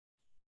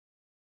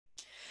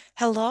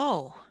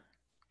Hello.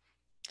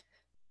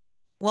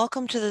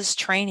 Welcome to this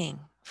training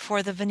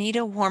for the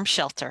Veneta Warm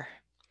Shelter.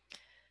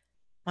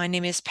 My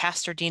name is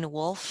Pastor Dina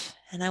Wolf,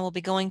 and I will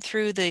be going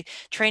through the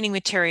training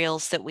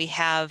materials that we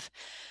have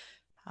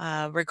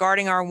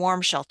regarding our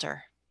warm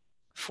shelter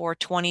for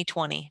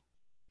 2020.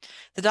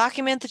 The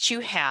document that you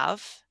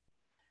have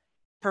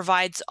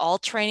provides all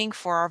training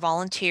for our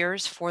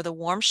volunteers for the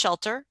warm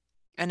shelter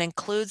and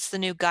includes the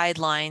new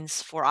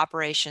guidelines for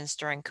operations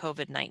during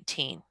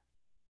COVID-19.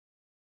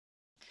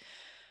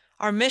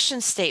 Our mission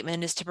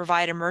statement is to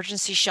provide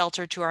emergency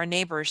shelter to our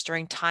neighbors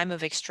during time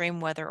of extreme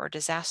weather or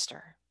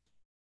disaster.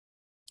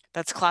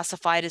 That's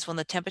classified as when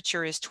the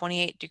temperature is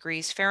 28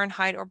 degrees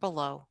Fahrenheit or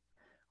below,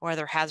 or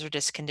other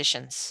hazardous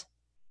conditions.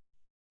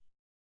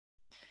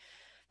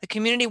 The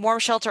community warm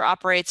shelter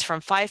operates from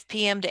 5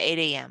 p.m. to 8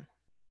 a.m.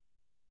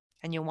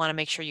 And you'll want to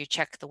make sure you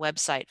check the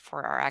website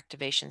for our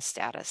activation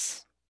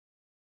status.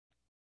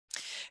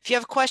 If you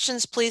have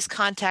questions, please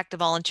contact the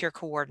volunteer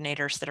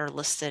coordinators that are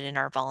listed in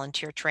our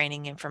volunteer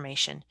training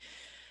information,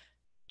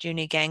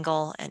 Junie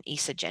Gangle and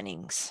Isa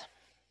Jennings.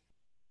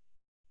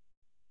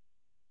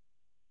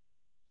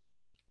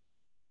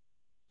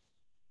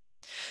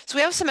 So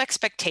we have some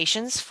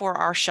expectations for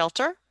our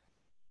shelter.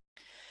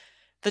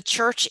 The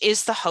church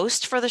is the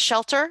host for the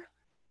shelter,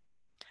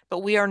 but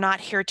we are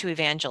not here to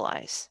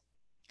evangelize.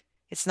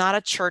 It's not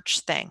a church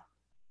thing.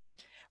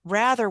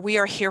 Rather, we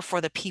are here for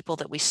the people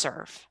that we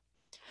serve.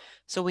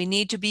 So we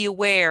need to be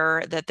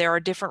aware that there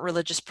are different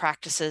religious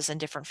practices and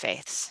different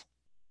faiths.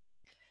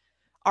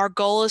 Our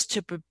goal is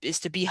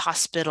to be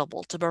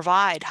hospitable, to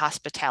provide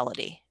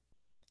hospitality.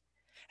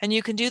 And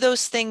you can do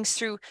those things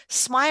through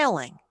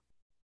smiling,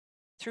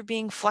 through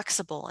being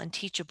flexible and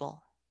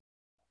teachable.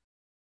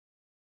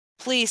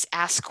 Please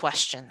ask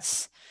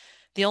questions.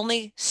 The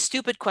only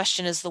stupid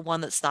question is the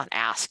one that's not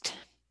asked.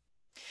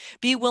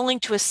 Be willing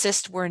to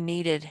assist where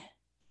needed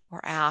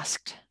or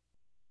asked.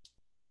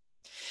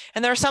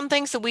 And there are some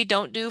things that we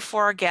don't do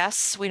for our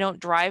guests. We don't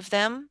drive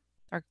them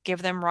or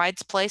give them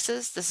rides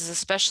places. This is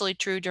especially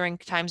true during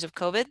times of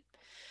COVID.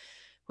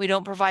 We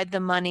don't provide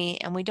them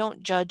money, and we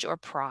don't judge or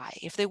pry.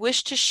 If they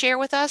wish to share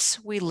with us,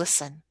 we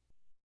listen.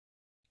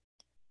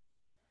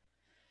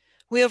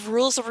 We have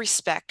rules of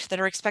respect that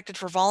are expected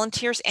for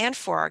volunteers and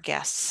for our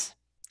guests.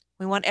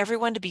 We want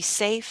everyone to be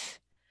safe,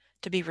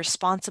 to be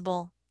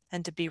responsible,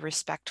 and to be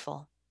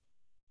respectful.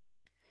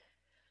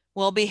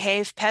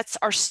 Well-behaved pets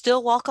are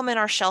still welcome in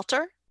our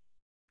shelter,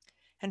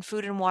 and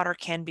food and water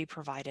can be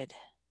provided.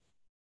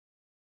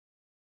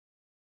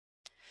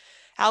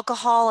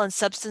 Alcohol and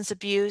substance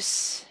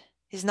abuse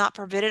is not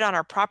permitted on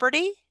our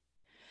property,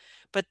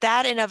 but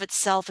that in of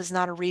itself is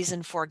not a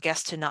reason for a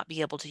guest to not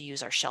be able to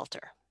use our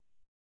shelter.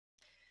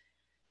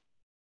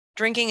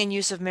 Drinking and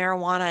use of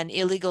marijuana and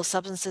illegal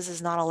substances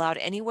is not allowed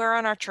anywhere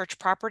on our church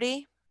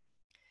property.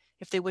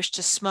 If they wish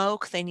to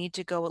smoke, they need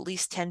to go at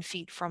least 10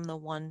 feet from the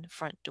one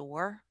front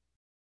door.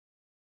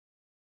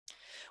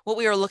 What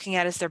we are looking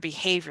at is their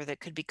behavior that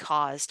could be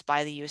caused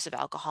by the use of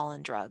alcohol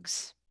and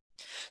drugs.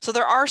 So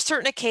there are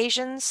certain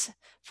occasions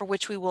for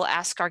which we will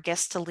ask our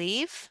guests to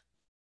leave.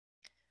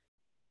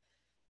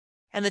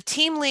 And the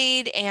team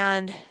lead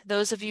and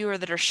those of you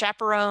that are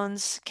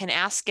chaperones can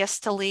ask guests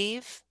to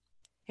leave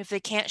if they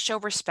can't show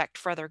respect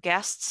for other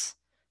guests,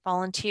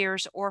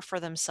 volunteers, or for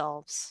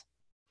themselves.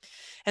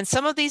 And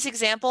some of these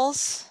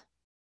examples: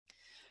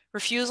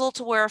 refusal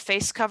to wear a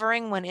face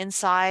covering when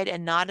inside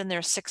and not in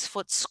their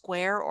 6-foot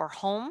square or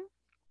home.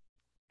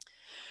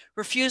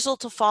 Refusal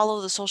to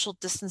follow the social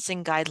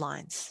distancing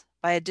guidelines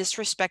by a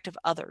disrespect of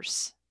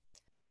others.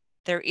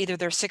 They're either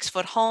their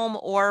 6-foot home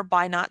or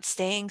by not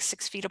staying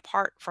 6 feet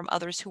apart from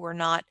others who are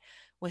not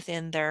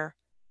within their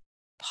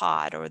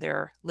pod or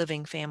their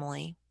living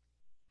family.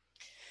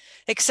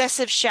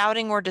 Excessive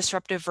shouting or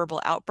disruptive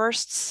verbal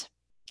outbursts.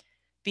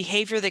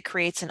 Behavior that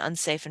creates an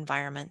unsafe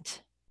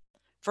environment.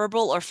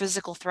 Verbal or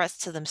physical threats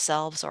to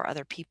themselves or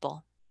other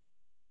people.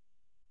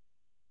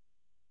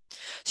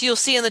 So you'll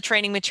see in the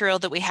training material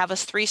that we have a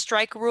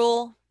 3-strike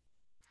rule.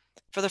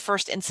 For the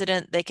first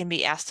incident, they can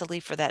be asked to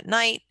leave for that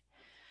night.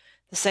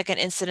 The second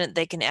incident,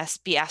 they can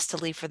be asked to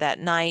leave for that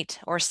night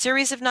or a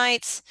series of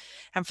nights.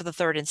 And for the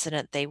third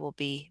incident, they will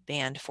be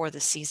banned for the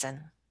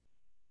season.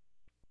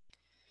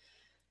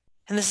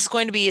 And this is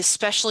going to be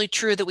especially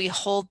true that we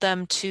hold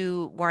them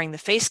to wearing the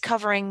face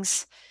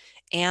coverings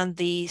and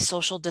the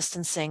social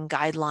distancing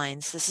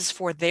guidelines. This is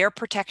for their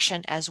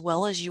protection as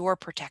well as your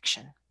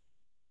protection.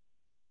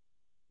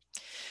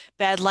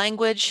 Bad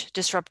language,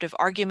 disruptive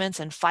arguments,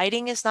 and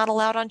fighting is not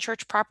allowed on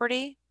church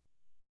property.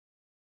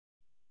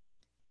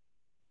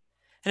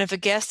 And if a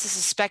guest is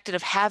suspected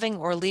of having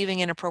or leaving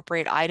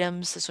inappropriate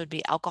items, this would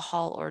be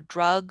alcohol or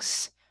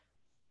drugs,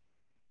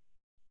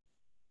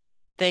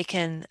 they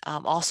can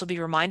also be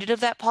reminded of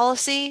that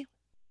policy,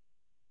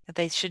 that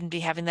they shouldn't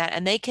be having that,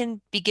 and they can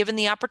be given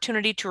the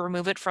opportunity to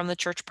remove it from the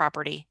church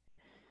property.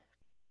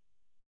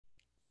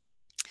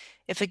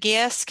 If a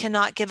guest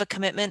cannot give a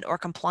commitment or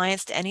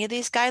compliance to any of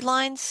these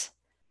guidelines,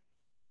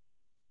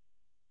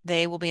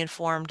 they will be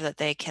informed that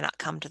they cannot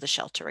come to the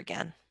shelter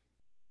again.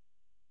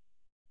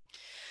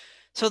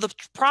 So the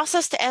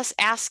process to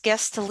ask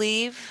guests to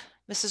leave,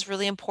 this is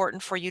really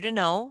important for you to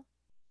know.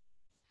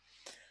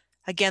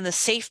 Again, the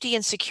safety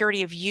and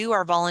security of you,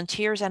 our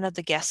volunteers, and of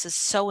the guests is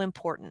so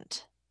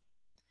important.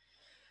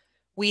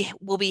 We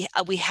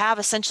have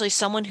essentially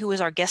someone who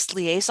is our guest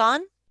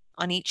liaison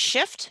on each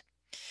shift,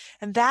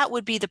 and that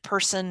would be the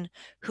person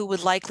who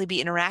would likely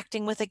be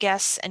interacting with the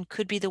guests and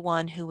could be the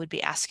one who would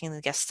be asking the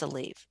guests to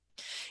leave.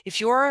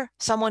 If you're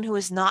someone who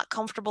is not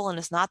comfortable and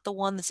is not the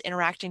one that's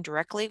interacting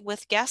directly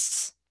with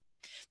guests,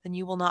 then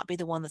you will not be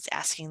the one that's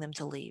asking them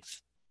to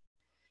leave.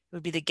 It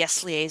would be the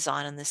guest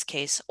liaison in this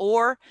case,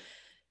 or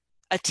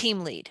a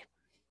team lead.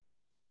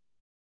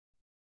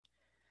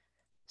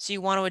 So you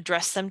want to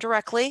address them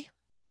directly.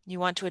 You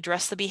want to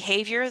address the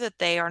behavior that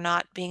they are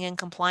not being in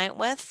compliant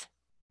with.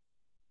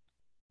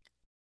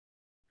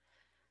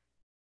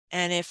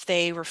 And if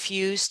they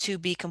refuse to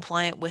be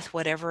compliant with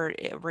whatever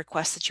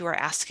request that you are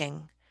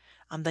asking,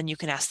 then you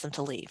can ask them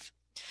to leave.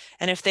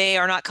 And if they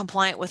are not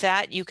compliant with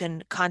that, you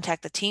can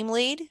contact the team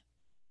lead.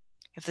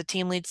 If the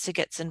team leads to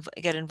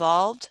get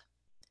involved,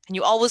 and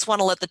you always want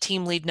to let the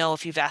team lead know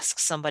if you've asked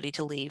somebody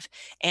to leave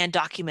and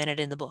document it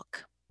in the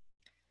book.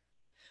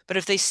 But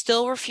if they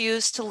still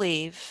refuse to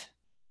leave,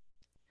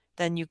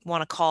 then you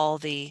want to call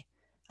the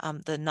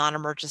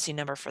non-emergency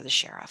number for the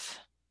sheriff.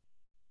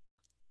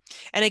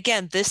 And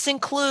again, this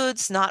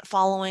includes not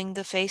following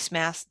the face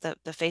mask,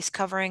 the face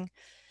covering,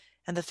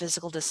 and the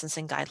physical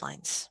distancing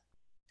guidelines.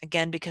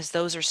 Again, because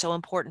those are so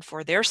important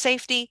for their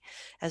safety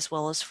as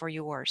well as for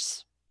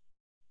yours.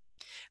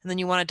 And then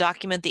you want to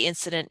document the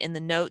incident in the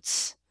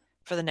notes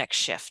for the next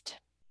shift.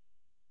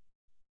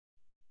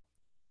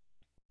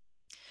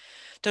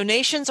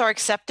 Donations are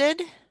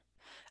accepted.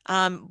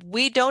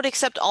 We don't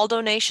accept all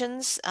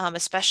donations,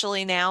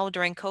 especially now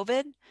during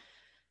COVID.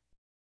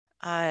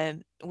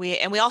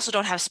 We also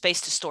don't have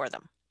space to store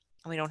them.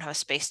 We don't have a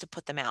space to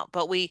put them out,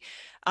 but we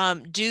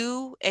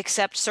do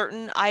accept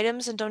certain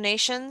items and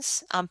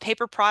donations,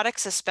 paper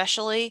products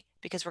especially,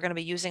 because we're going to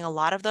be using a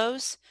lot of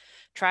those,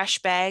 trash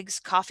bags,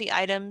 coffee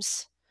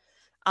items.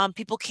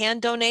 People can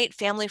donate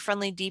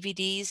family-friendly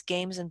DVDs,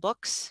 games, and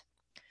books.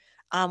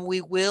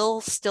 We will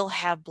still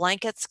have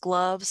blankets,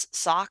 gloves,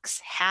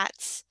 socks,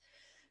 hats,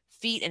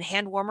 feet and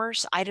hand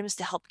warmers, items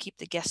to help keep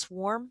the guests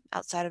warm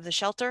outside of the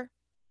shelter.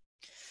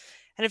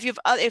 And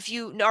if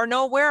you are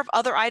not aware of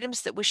other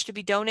items that wish to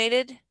be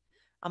donated,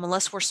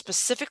 unless we're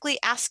specifically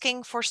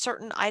asking for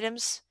certain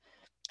items,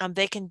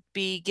 they can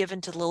be given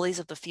to Lilies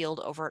of the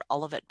Field over at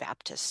Olivet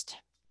Baptist.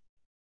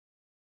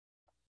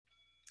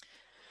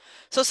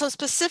 So some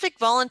specific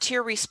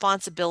volunteer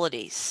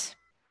responsibilities.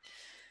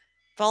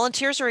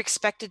 Volunteers are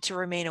expected to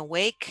remain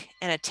awake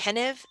and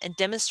attentive and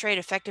demonstrate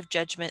effective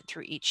judgment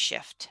through each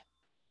shift.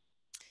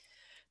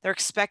 They're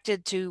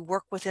expected to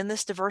work within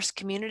this diverse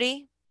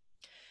community,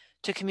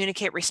 to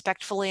communicate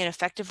respectfully and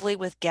effectively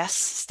with guests,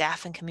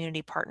 staff, and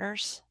community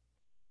partners.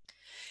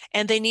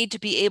 And they need to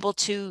be able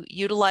to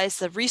utilize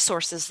the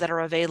resources that are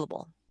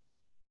available.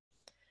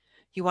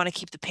 You want to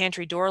keep the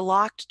pantry door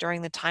locked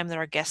during the time that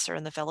our guests are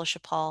in the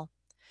fellowship hall,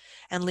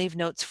 and leave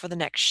notes for the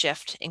next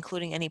shift,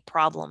 including any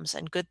problems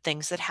and good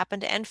things that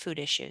happen to end food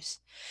issues.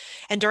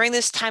 And during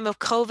this time of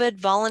COVID,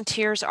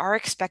 volunteers are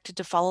expected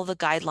to follow the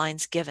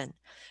guidelines given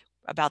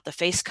about the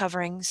face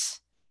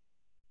coverings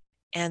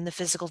and the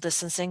physical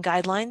distancing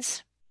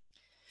guidelines,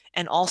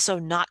 and also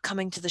not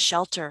coming to the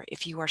shelter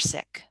if you are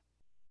sick.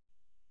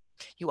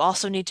 You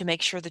also need to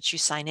make sure that you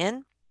sign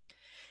in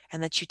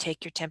and that you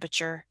take your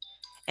temperature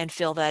and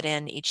fill that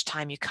in each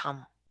time you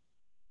come.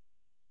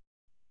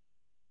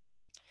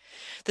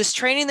 This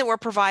training that we're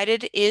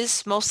provided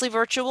is mostly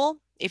virtual.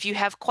 If you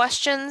have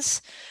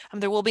questions,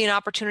 there will be an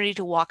opportunity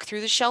to walk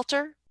through the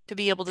shelter, to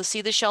be able to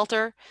see the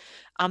shelter.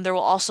 There will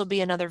also be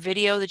another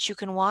video that you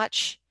can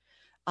watch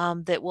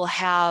that will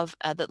have,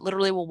 that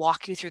literally will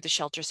walk you through the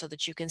shelter so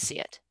that you can see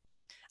it.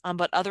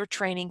 But other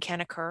training can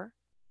occur.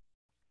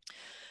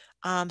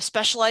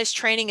 Specialized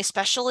training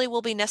especially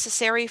will be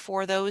necessary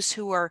for those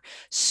who are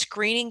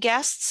screening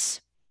guests,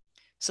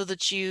 so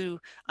that you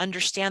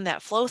understand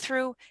that flow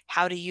through,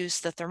 how to use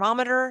the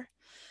thermometer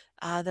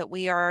that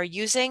we are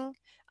using,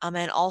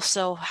 and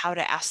also how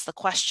to ask the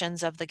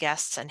questions of the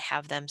guests and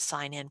have them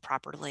sign in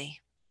properly.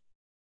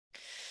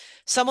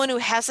 Someone who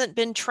hasn't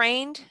been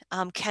trained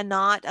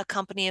cannot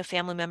accompany a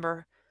family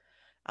member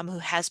who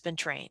has been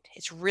trained.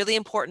 It's really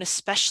important,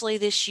 especially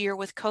this year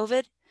with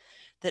COVID,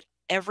 that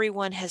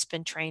everyone has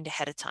been trained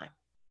ahead of time.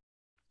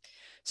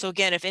 So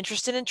again, if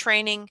interested in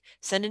training,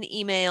 send an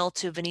email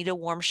to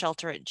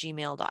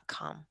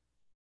venetawarmshelter@gmail.com.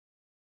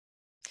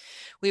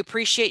 We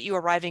appreciate you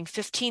arriving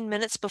 15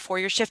 minutes before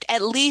your shift,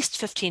 at least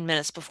 15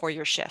 minutes before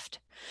your shift.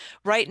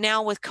 Right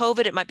now with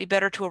COVID, it might be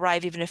better to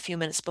arrive even a few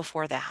minutes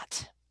before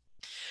that.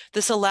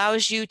 This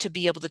allows you to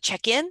be able to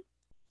check in,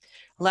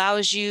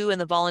 allows you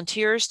and the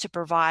volunteers to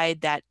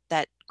provide that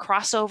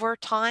crossover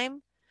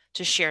time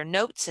to share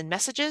notes and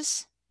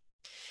messages,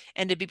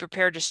 and to be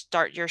prepared to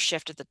start your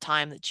shift at the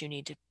time that you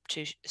need to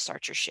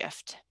start your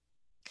shift.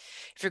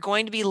 If you're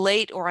going to be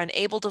late or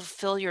unable to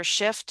fulfill your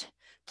shift,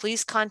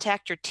 please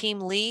contact your team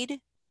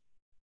lead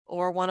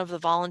or one of the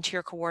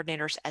volunteer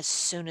coordinators as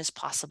soon as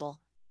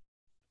possible.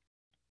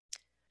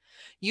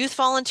 Youth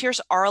volunteers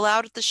are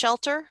allowed at the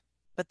shelter,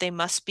 but they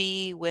must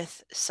be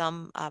with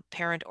some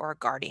parent or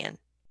guardian.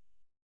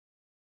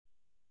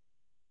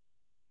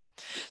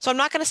 So I'm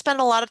not going to spend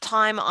a lot of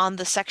time on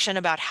the section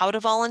about how to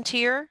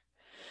volunteer.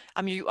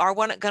 You are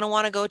going to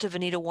want to go to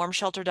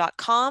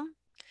venetawarmshelter.com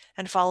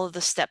and follow the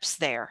steps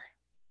there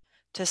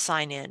to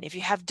sign in. If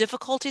you have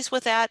difficulties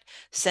with that,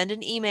 send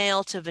an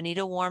email to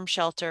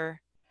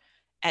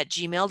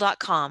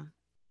venetawarmshelter@gmail.com,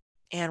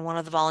 and one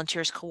of the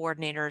volunteers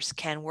coordinators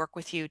can work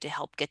with you to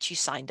help get you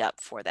signed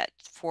up for that,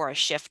 for a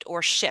shift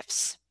or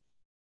shifts.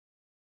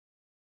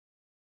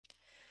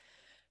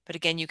 But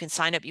again, you can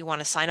sign up. You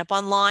want to sign up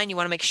online. You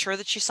want to make sure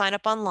that you sign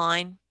up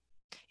online.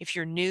 If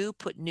you're new,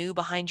 put new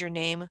behind your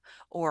name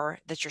or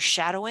that you're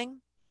shadowing,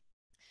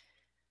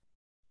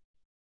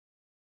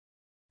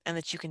 and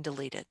that you can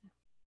delete it.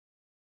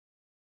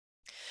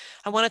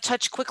 I want to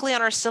touch quickly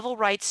on our civil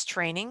rights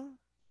training.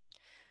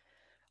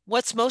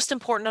 What's most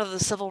important of the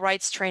civil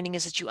rights training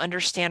is that you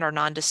understand our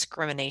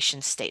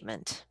non-discrimination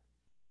statement.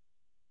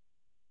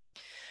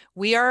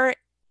 We are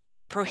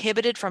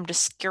prohibited from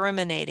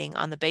discriminating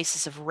on the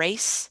basis of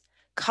race,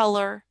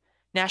 color,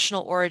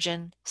 national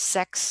origin,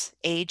 sex,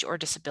 age, or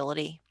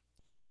disability.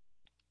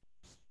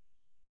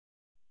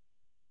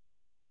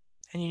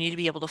 And you need to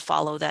be able to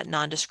follow that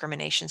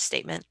non-discrimination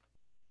statement.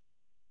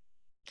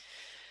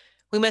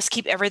 We must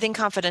keep everything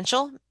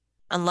confidential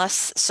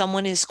unless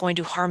someone is going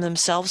to harm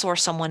themselves or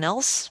someone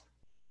else.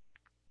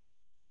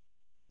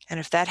 And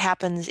if that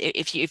happens,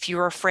 if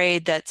you're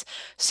afraid that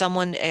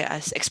someone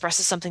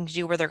expresses something to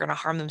you where they're going to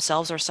harm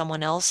themselves or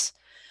someone else,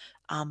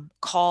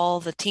 call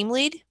the team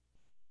lead,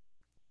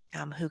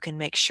 who can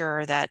make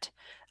sure that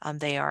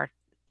that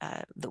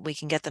we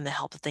can get them the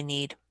help that they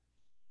need.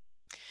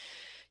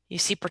 You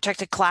see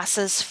protected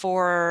classes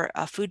for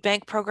food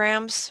bank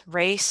programs: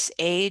 race,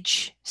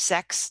 age,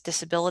 sex,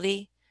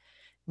 disability,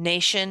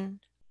 nation,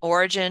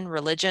 origin,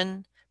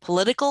 religion,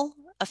 political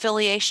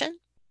affiliation,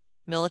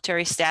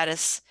 military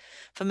status,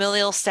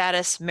 familial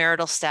status,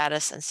 marital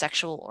status, and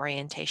sexual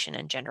orientation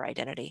and gender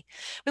identity.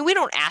 I mean, we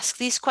don't ask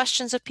these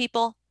questions of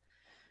people,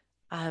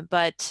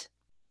 but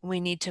we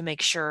need to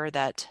make sure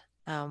that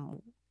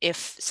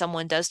if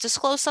someone does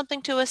disclose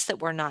something to us, that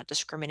we're not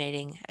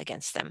discriminating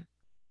against them.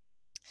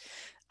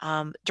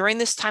 During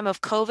this time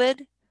of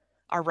COVID,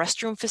 our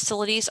restroom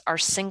facilities are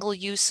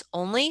single-use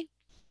only,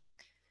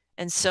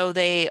 and so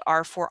they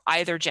are for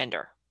either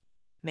gender,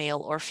 male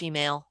or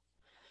female,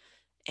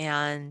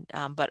 and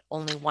but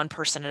only one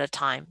person at a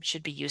time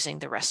should be using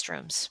the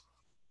restrooms.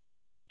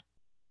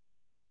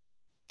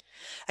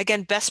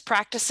 Again, best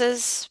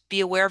practices: be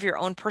aware of your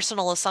own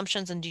personal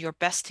assumptions and do your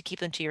best to keep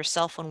them to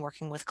yourself when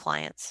working with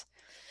clients.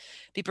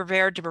 Be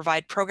prepared to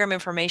provide program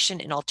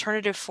information in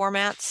alternative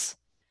formats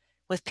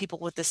with people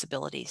with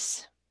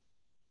disabilities.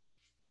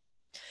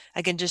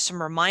 Again, just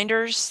some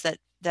reminders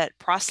that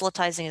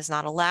proselytizing is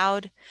not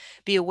allowed.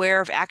 Be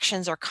aware of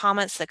actions or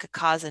comments that could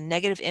cause a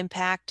negative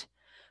impact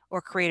or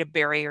create a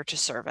barrier to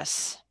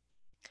service.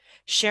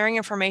 Sharing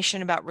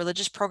information about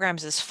religious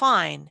programs is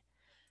fine,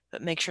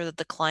 but make sure that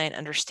the client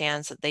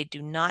understands that they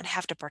do not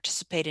have to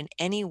participate in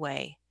any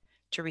way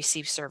to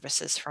receive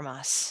services from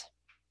us.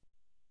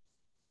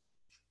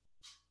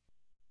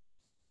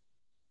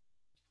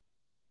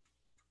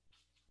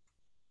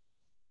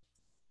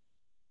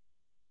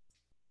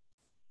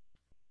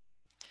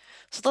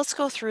 So let's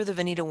go through the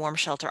Veneta Warm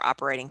Shelter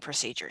operating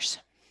procedures.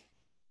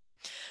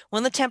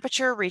 When the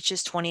temperature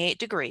reaches 28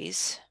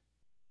 degrees,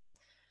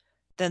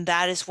 then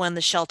that is when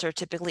the shelter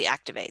typically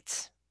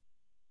activates.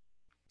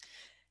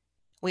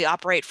 We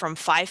operate from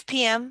 5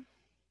 p.m.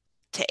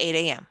 to 8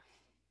 a.m.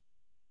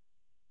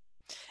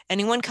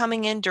 Anyone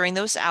coming in during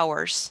those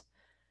hours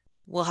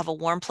will have a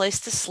warm place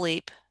to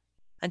sleep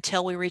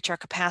until we reach our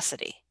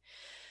capacity.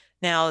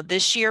 Now,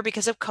 this year,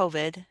 because of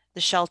COVID,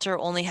 the shelter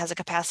only has a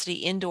capacity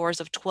indoors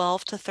of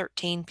 12 to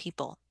 13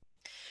 people.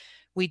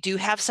 We do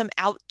have some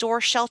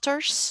outdoor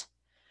shelters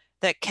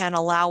that can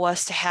allow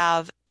us to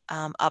have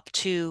up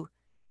to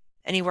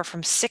anywhere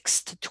from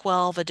 6 to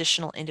 12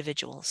 additional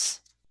individuals.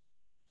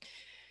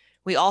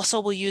 We also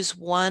will use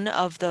one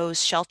of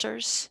those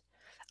shelters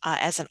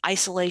as an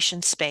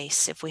isolation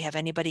space if we have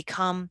anybody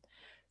come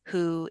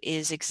who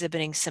is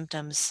exhibiting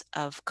symptoms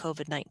of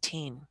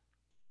COVID-19.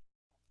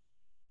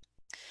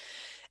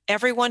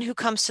 Everyone who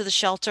comes to the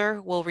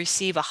shelter will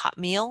receive a hot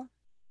meal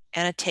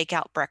and a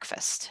takeout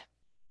breakfast.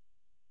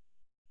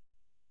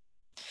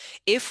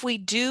 If we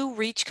do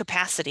reach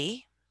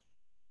capacity,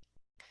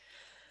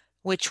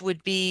 which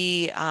would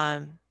be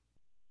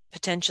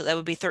potentially, that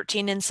would be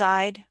 13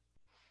 inside,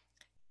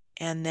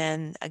 and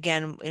then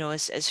again,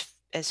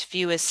 as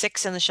few as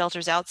 6 in the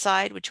shelters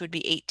outside, which would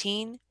be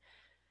 18.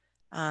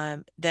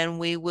 Then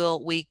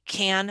we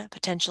can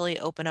potentially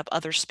open up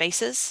other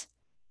spaces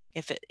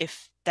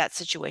if that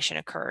situation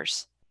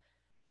occurs.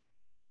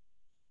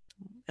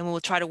 And we'll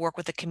try to work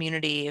with the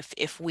community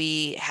if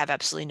we have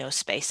absolutely no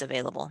space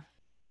available.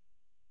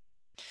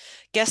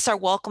 Guests are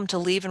welcome to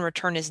leave and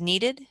return as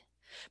needed,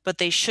 but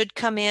they should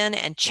come in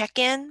and check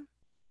in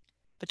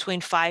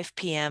between 5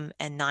 p.m.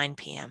 and 9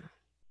 p.m.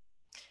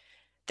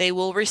 They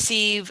will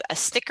receive a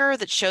sticker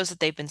that shows that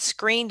they've been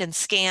screened and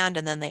scanned,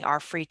 and then they are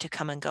free to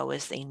come and go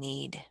as they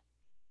need.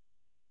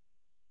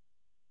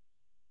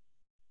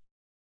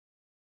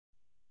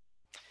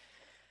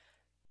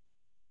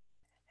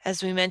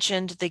 As we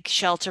mentioned, the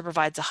shelter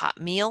provides a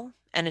hot meal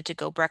and a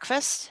to-go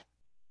breakfast.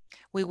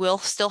 We will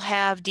still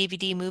have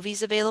DVD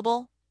movies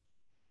available.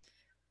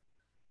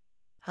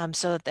 And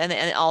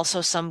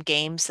also some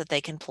games that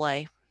they can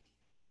play.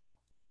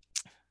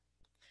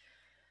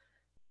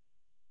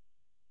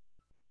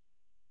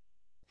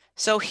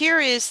 So here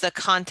is the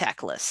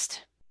contact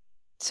list.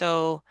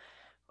 So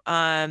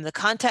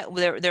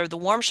the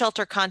warm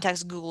shelter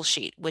contacts Google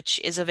Sheet, which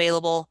is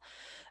available,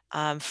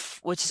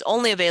 which is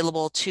only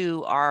available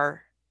to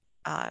our,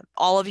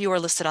 all of you are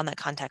listed on that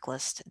contact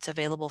list. It's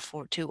available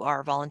to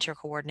our volunteer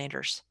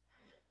coordinators.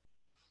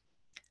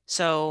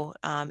 So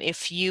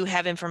if you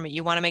have information,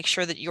 you want to make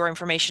sure that your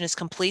information is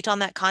complete on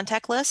that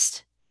contact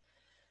list.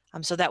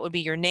 So that would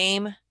be your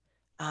name,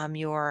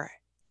 your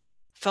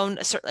phone,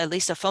 at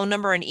least a phone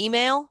number and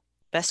email,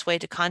 best way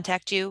to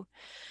contact you.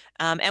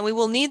 And we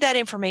will need that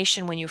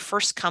information when you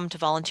first come to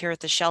volunteer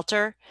at the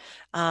shelter,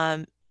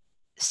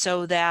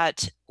 so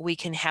that we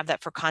can have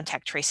that for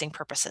contact tracing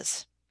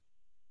purposes.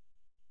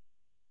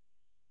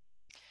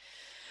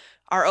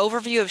 Our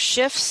overview of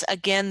shifts,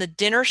 again, the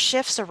dinner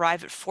shifts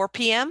arrive at 4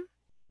 p.m.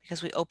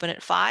 because we open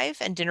at 5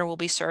 and dinner will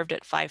be served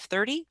at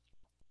 5:30.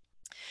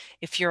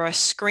 If you're a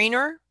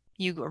screener,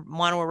 you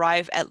want to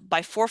arrive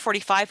by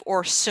 4:45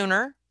 or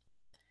sooner.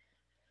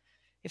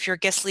 If you're a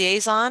guest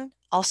liaison,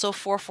 also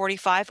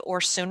 4:45 or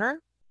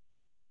sooner.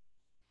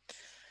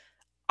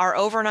 Our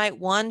overnight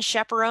 1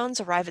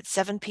 chaperones arrive at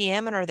 7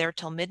 p.m. and are there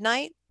till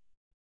midnight.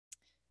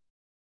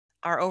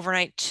 Our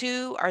overnight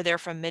 2 are there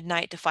from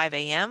midnight to 5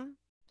 a.m.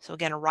 So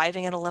again,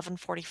 arriving at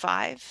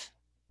 11:45.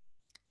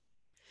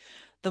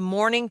 The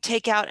morning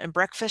takeout and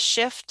breakfast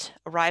shift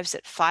arrives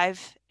at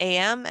 5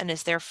 a.m. and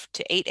is there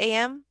to 8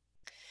 a.m.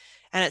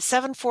 And at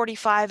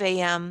 7:45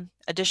 a.m.,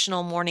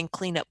 additional morning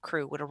cleanup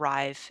crew would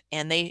arrive,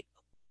 and they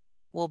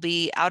will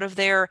be out of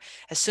there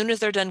as soon as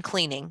they're done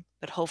cleaning,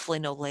 but hopefully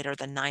no later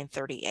than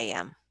 9:30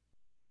 a.m.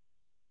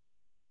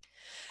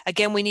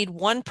 Again, we need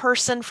 1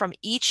 person from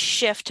each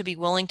shift to be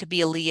willing to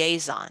be a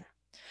liaison.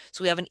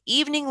 So we have an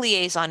evening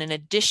liaison in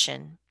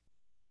addition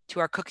to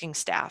our cooking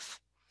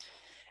staff.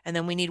 And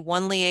then we need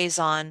 1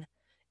 liaison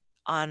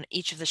on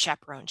each of the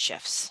chaperone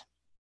shifts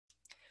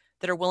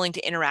that are willing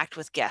to interact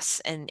with guests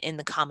and in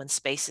the common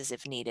spaces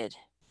if needed.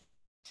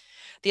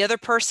 The other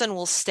person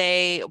will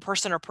stay,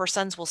 person or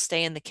persons will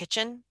stay in the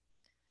kitchen.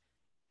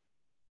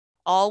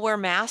 All wear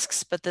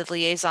masks, but the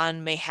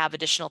liaison may have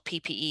additional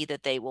PPE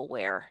that they will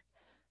wear.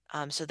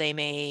 So they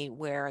may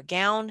wear a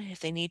gown if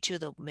they need to,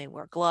 they may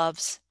wear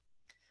gloves,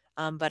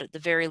 but at the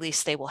very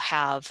least they will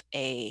have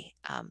a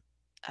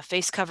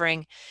face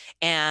covering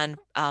and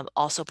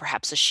also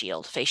perhaps a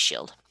shield, face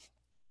shield.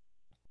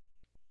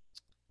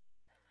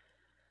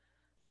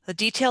 The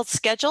detailed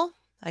schedule,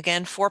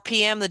 again, 4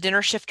 p.m. the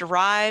dinner shift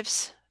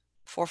arrives,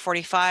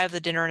 4:45 the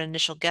dinner and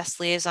initial guest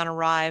liaison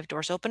arrive,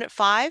 doors open at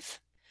 5.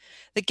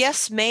 The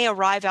guests may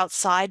arrive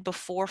outside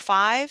before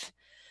 5,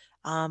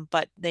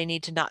 but they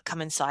need to not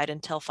come inside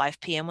until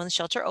 5 p.m. when the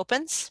shelter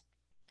opens.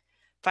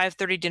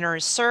 5:30 dinner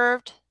is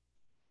served.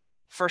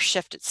 First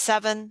shift at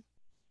 7.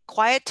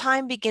 Quiet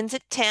time begins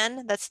at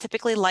 10. That's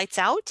typically lights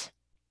out.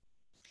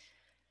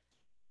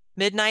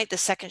 Midnight, the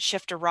second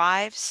shift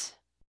arrives.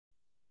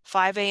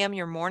 5 a.m.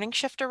 your morning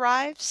shift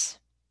arrives.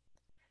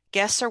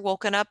 Guests are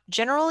woken up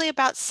generally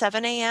about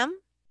 7 a.m.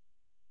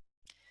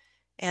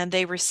 and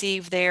they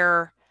receive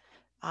their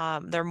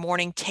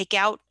morning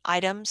takeout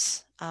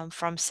items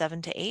from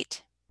 7 to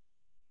 8.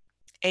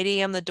 8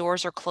 a.m. the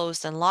doors are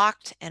closed and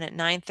locked, and at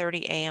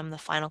 9:30 a.m. the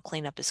final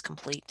cleanup is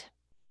complete.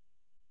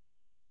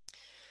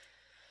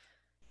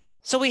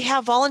 So we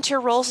have volunteer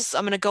roles.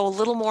 I'm going to go a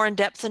little more in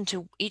depth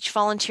into each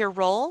volunteer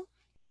role.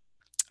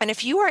 And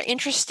if you are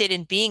interested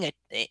in being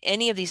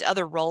any of these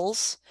other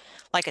roles,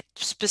 like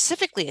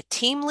specifically a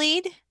team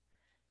lead,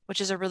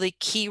 which is a really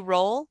key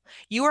role,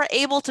 you are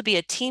able to be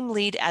a team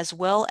lead as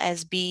well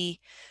as be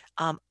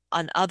have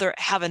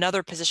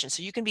another position.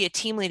 So you can be a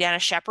team lead and a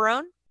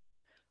chaperone,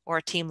 or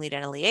a team lead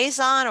and a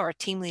liaison, or a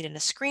team lead and a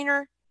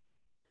screener.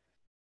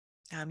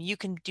 You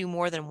can do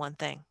more than one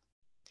thing.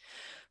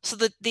 So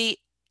the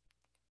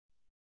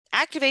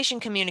activation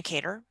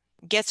communicator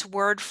gets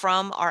word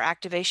from our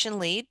activation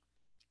lead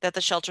that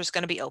the shelter is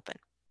going to be open.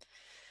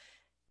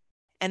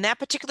 And that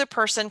particular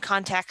person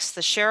contacts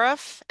the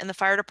sheriff and the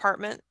fire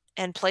department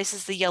and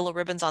places the yellow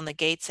ribbons on the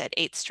gates at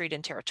 8th Street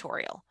and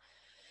Territorial.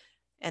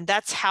 And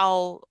that's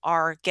how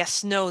our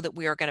guests know that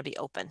we are going to be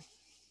open.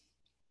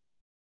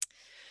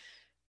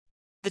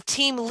 The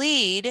team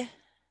lead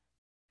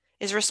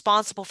is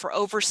responsible for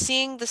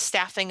overseeing the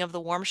staffing of the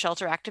warm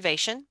shelter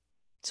activation.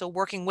 So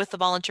working with the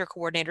volunteer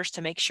coordinators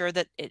to make sure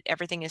that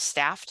everything is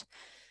staffed.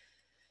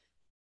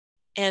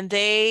 And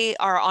they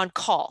are on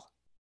call.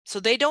 So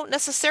they don't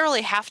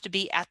necessarily have to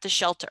be at the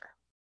shelter.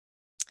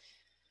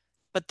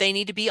 but they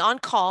need to be on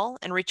call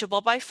and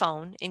reachable by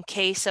phone in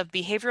case of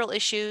behavioral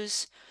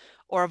issues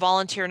or a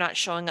volunteer not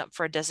showing up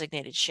for a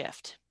designated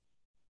shift.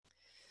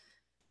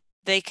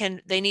 They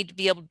need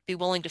to be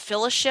willing to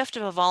fill a shift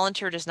if a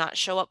volunteer does not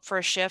show up for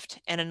a shift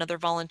and another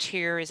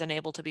volunteer is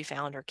unable to be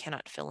found or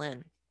cannot fill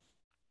in.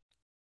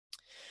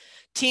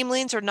 Team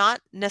leads are not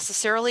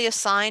necessarily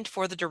assigned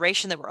for the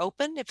duration that we're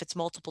open if it's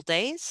multiple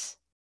days,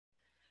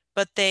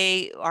 but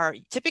they are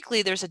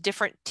typically there's a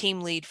different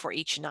team lead for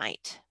each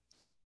night.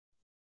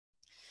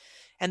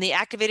 And the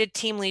activated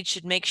team lead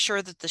should make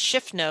sure that the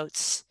shift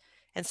notes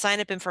and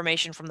sign-up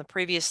information from the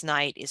previous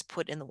night is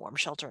put in the warm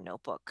shelter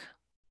notebook.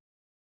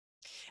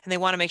 And they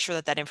want to make sure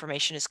that that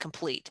information is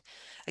complete.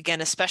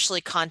 Again,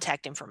 especially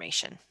contact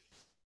information.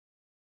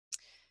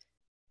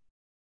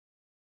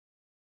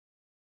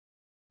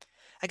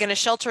 Again, a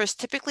shelter is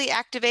typically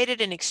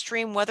activated in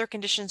extreme weather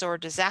conditions or a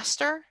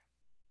disaster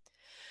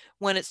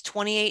when it's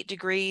 28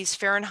 degrees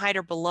Fahrenheit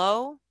or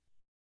below,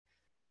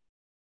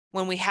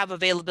 when we have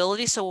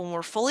availability. So when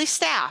we're fully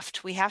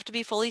staffed, we have to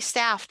be fully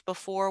staffed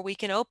before we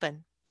can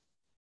open.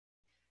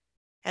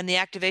 And the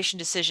activation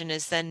decision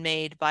is then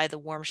made by the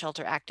warm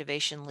shelter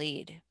activation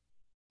lead.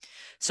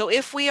 So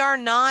if we are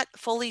not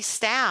fully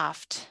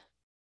staffed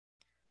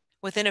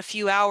within a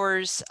few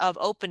hours of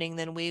opening,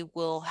 then we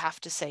will have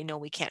to say, no,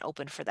 we can't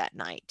open for that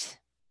night.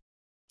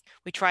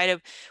 We try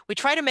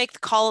to make the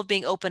call of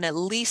being open at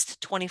least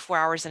 24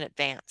 hours in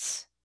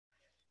advance.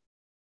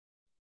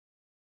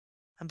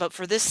 But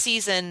for this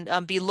season,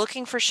 be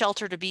looking for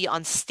shelter to be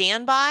on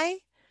standby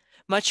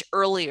much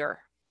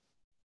earlier.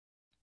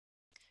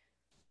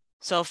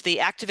 So if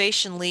the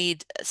activation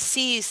lead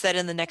sees that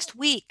in the next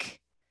week,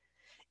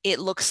 it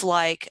looks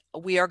like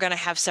we are going to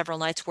have several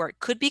nights where it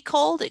could be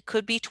cold, it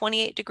could be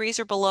 28 degrees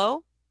or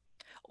below,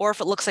 or if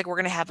it looks like we're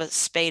going to have a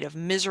spate of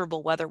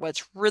miserable weather where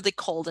it's really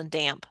cold and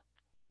damp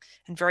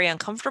and very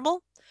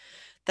uncomfortable,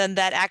 then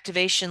that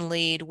activation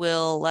lead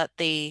will let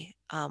the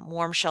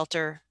warm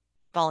shelter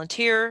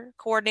volunteer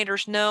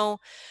coordinators know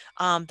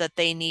that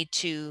they need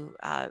to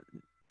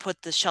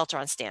put the shelter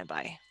on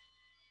standby.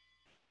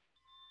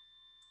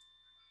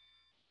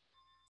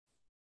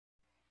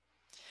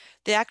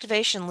 The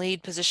activation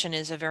lead position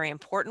is a very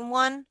important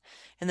one,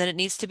 and that it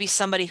needs to be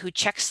somebody who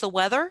checks the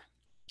weather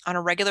on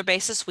a regular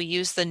basis. We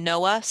use the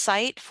NOAA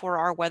site for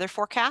our weather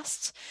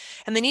forecasts,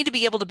 and they need to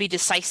be able to be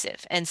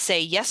decisive and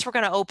say, yes, we're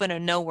going to open,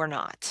 and no, we're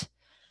not.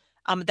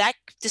 That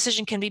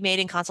decision can be made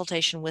in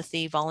consultation with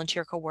the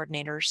volunteer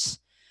coordinators.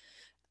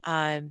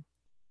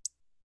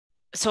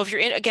 So if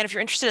you're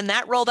interested in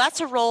that role,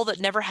 that's a role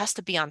that never has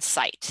to be on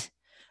site.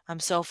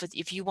 So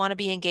if you want to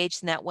be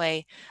engaged in that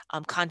way,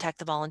 contact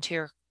the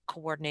volunteer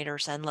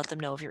coordinators and let them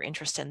know if you're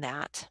interested in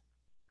that.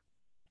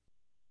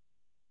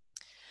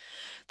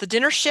 The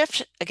dinner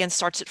shift, again,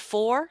 starts at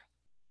 4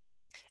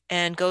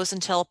 and goes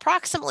until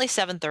approximately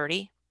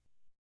 7:30.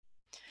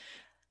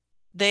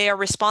 They are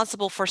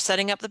responsible for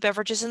setting up the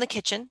beverages in the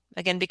kitchen.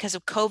 Again, because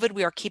of COVID,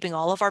 we are keeping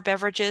all of our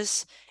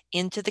beverages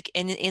in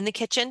the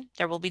kitchen.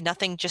 There will be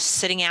nothing just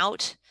sitting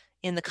out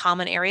in the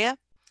common area.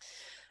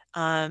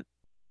 The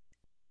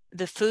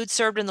food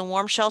served in the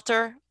warm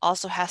shelter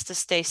also has to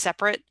stay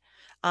separate.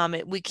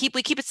 We keep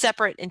it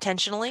separate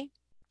intentionally,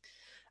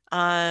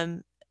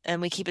 and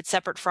we keep it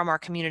separate from our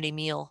community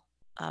meal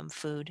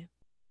food.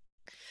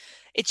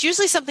 It's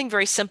usually something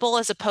very simple,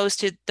 as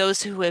opposed to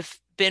those who have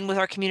been with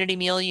our community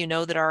meal. You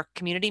know that our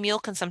community meal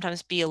can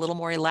sometimes be a little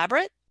more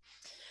elaborate,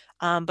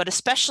 but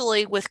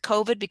especially with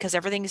COVID, because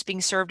everything is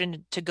being served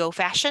in to-go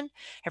fashion,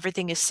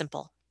 everything is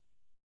simple.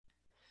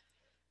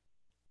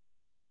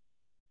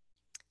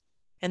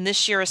 And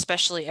this year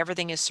especially,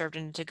 everything is served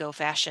in a to-go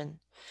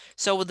fashion.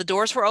 So when the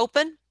doors were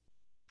open,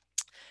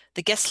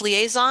 the guest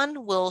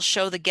liaison will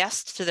show the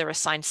guests to their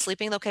assigned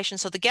sleeping location.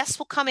 So the guests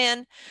will come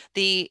in,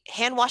 the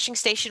hand washing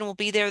station will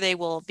be there. They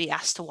will be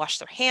asked to wash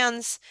their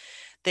hands.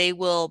 They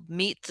will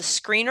meet the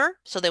screener,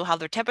 so they will have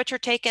their temperature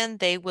taken.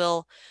 They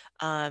will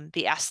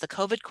be asked the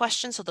COVID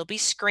question, so they'll be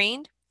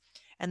screened.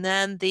 And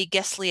then the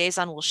guest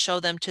liaison will show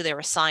them to their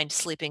assigned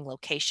sleeping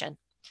location.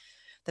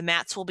 The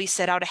mats will be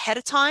set out ahead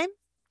of time.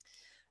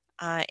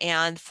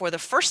 And for the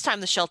first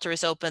time the shelter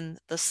is open,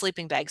 the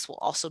sleeping bags will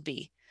also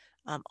be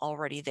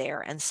already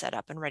there and set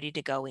up and ready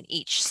to go in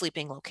each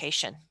sleeping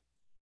location.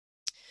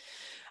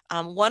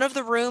 One of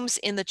the rooms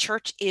in the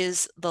church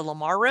is the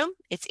Lamar room.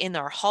 It's in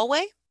our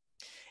hallway,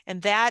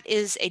 and that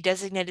is a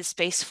designated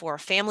space for a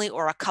family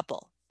or a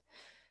couple.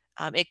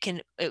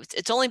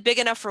 It's only big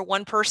enough for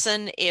one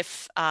person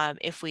if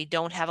we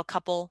don't have a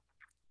couple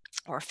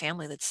or a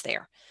family that's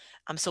there.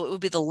 So it would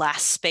be the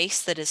last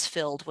space that is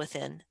filled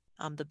within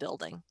the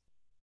building.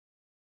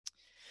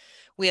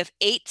 We have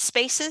 8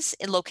 spaces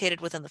located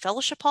within the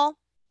fellowship hall,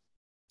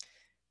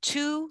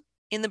 2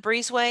 in the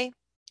breezeway,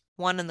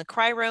 1 in the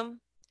cry room,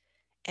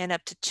 and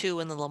up to 2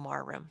 in the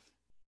Lamar room.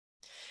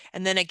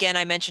 And then again,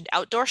 I mentioned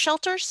outdoor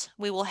shelters.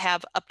 We will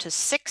have up to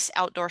 6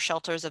 outdoor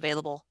shelters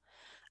available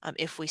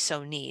if we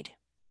so need.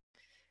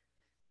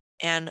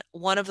 And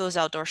one of those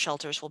outdoor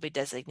shelters will be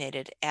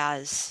designated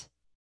as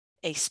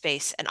a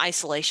space, an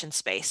isolation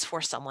space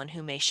for someone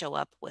who may show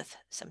up with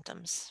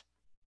symptoms.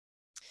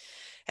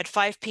 At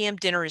 5 p.m.,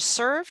 dinner is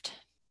served.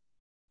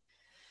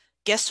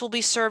 Guests will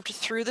be served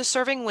through the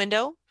serving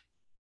window.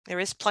 There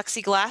is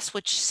plexiglass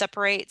which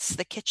separates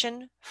the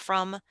kitchen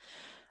from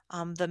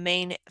the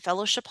main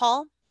fellowship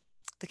hall.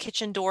 The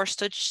kitchen door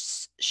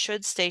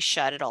should stay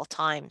shut at all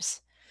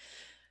times.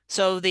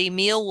 So the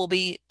meal will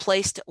be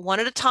placed one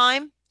at a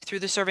time through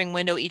the serving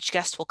window. Each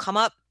guest will come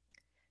up,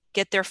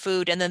 get their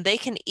food, and then they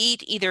can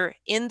eat either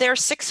in their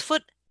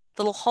 6-foot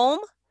little home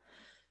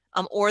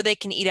or they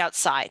can eat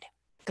outside,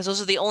 because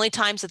those are the only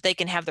times that they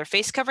can have their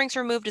face coverings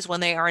removed, is when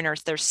they are in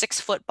their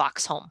 6-foot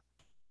box home.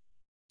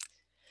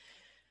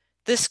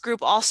 This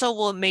group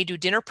also may do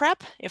dinner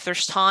prep. If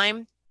there's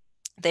time,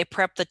 they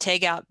prep the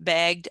take-out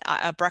bagged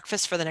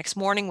breakfast for the next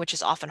morning, which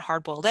is often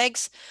hard-boiled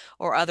eggs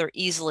or other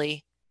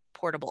easily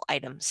portable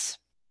items.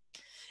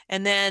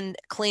 And then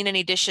clean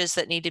any dishes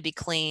that need to be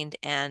cleaned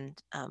and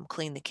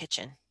clean the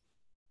kitchen.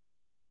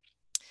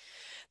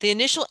 The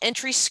initial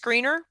entry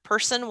screener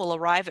person will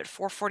arrive at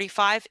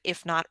 4:45,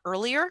 if not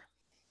earlier.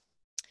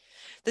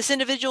 This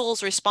individual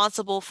is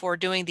responsible for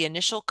doing the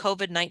initial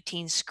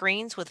COVID-19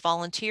 screens with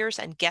volunteers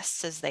and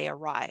guests as they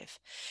arrive.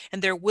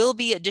 And there will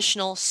be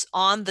additional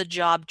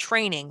on-the-job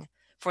training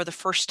for the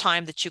first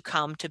time that you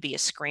come to be a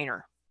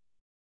screener.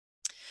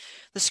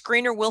 The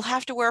screener will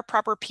have to wear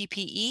proper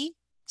PPE,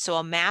 so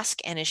a mask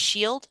and a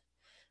shield,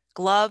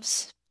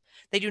 gloves.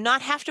 They do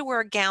not have to wear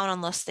a gown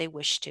unless they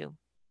wish to.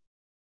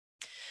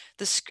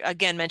 This,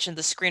 again, mentioned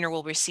the screener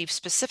will receive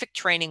specific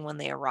training when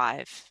they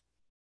arrive.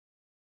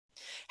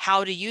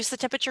 How to use the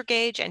temperature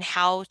gauge and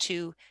how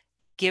to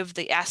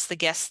ask the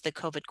guests the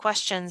COVID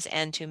questions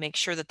and to make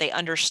sure that they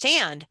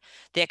understand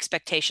the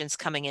expectations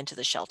coming into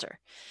the shelter.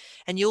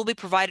 And you will be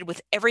provided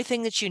with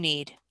everything that you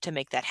need to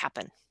make that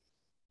happen.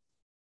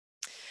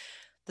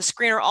 The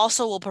screener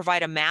also will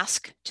provide a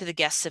mask to the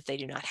guests if they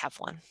do not have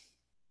one.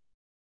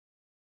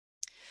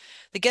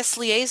 The guest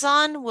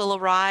liaison will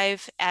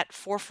arrive at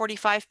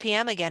 4:45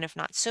 p.m., again, if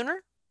not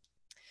sooner.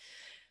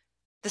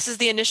 This is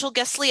the initial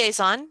guest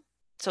liaison,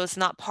 so it's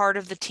not part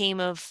of the team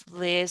of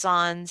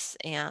liaisons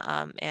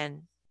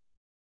and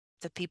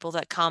the people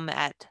that come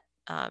at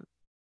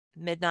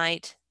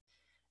midnight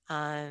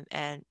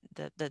and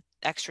the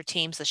extra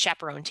teams, the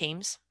chaperone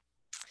teams,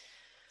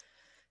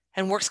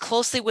 and works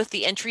closely with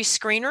the entry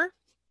screener.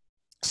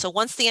 So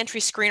once the entry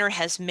screener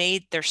has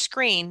made their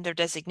screen, their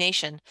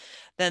designation,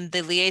 then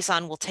the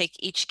liaison will take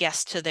each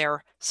guest to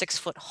their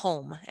 6-foot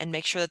home and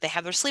make sure that they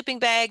have their sleeping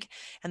bag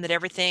and that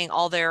everything,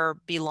 all their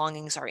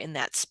belongings are in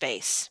that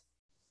space.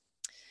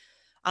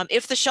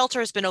 If the shelter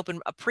has been open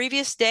a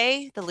previous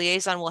day, the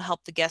liaison will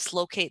help the guests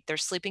locate their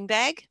sleeping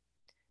bag,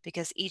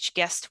 because each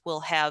guest will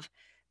have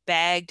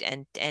bagged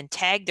and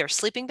tagged their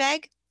sleeping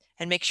bag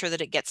and make sure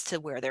that it gets to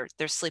where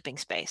their sleeping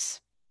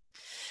space.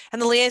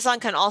 And the liaison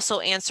can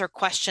also answer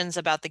questions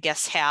about the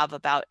guests have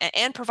about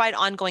and provide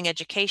ongoing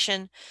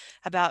education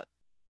about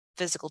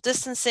physical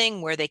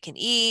distancing, where they can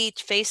eat,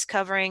 face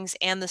coverings,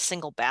 and the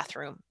single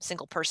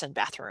person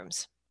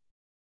bathrooms.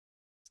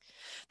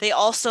 They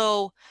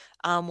also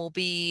will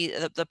be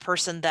the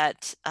person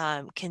that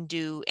can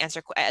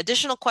answer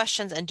additional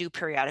questions and do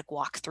periodic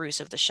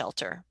walkthroughs of the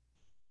shelter.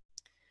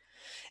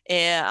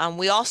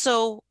 We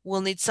also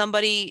will need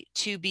somebody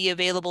to be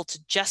available to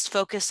just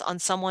focus on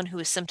someone who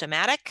is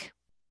symptomatic.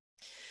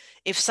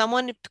 If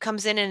someone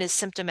comes in and is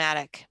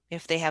symptomatic,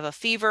 if they have a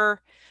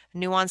fever,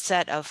 new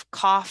onset of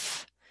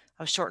cough,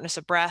 of shortness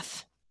of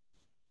breath,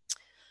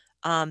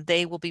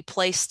 they will be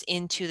placed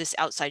into this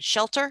outside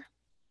shelter.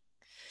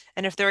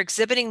 And if they're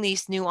exhibiting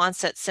these new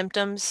onset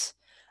symptoms,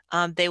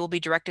 they will be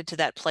directed to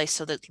that place,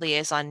 so that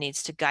liaison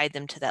needs to guide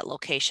them to that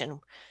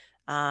location.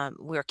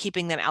 We're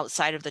keeping them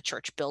outside of the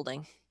church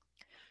building.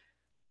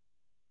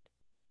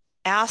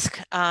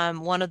 Ask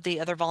one of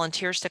the other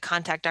volunteers to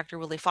contact Dr.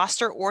 Willie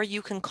Foster, or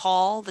you can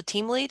call the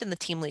team lead and the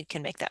team lead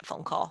can make that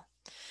phone call.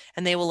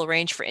 And they will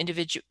arrange for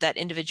that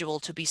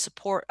individual to be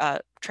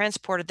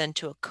transported then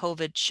to a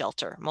COVID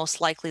shelter, most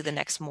likely the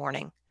next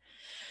morning.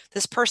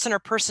 This person or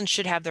persons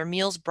should have their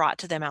meals brought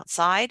to them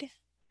outside.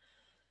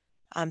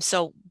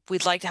 So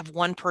we'd like to have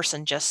one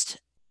person just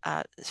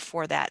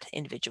for that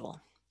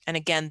individual. And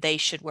again, they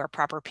should wear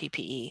proper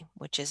PPE,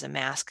 which is a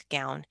mask,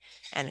 gown,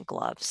 and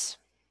gloves.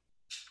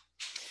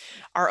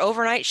 Our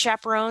overnight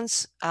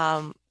chaperones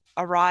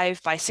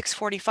arrive by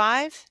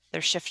 6:45.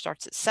 Their shift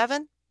starts at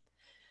 7.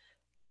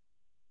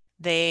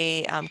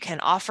 They can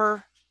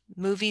offer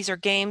movies or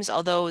games,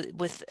 although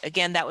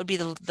again, that would be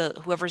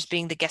whoever's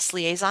being the guest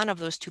liaison of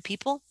those two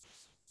people.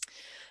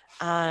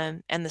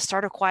 And the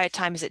start of quiet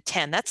time is at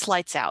 10. That's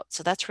lights out.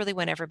 So that's really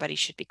when everybody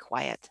should be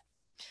quiet.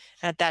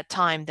 And at that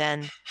time,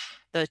 then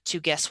the two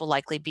guests will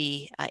likely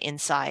be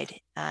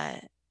inside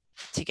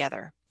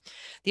together.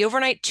 The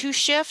overnight 2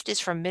 shift is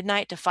from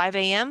midnight to 5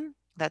 a.m.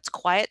 That's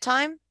quiet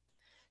time.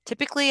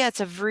 Typically, that's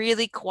a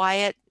really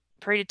quiet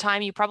period of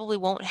time. You probably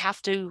won't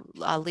have to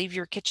leave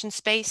your kitchen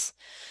space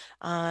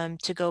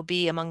to go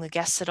be among the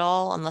guests at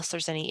all, unless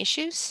there's any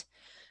issues.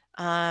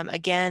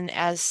 Again,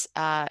 as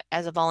a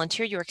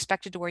volunteer, you're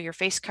expected to wear your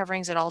face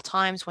coverings at all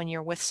times when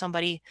you're with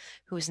somebody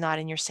who is not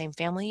in your same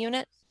family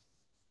unit.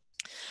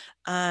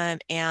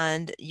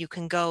 And you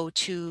can go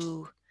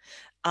to,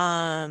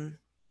 but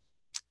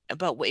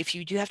if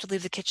you do have to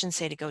leave the kitchen,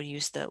 say to go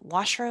use the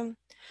washroom,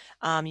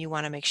 you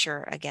want to make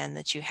sure, again,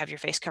 that you have your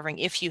face covering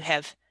if you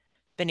have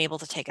been able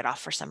to take it off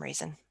for some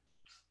reason.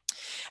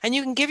 And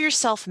you can give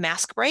yourself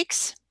mask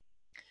breaks.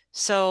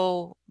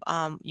 So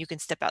you can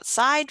step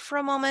outside for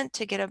a moment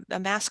to get a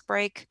mask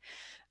break,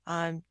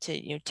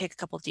 to take a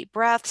couple of deep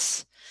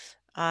breaths,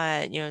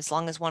 as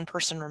long as one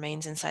person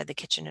remains inside the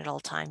kitchen at all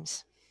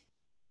times.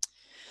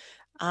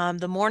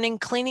 The morning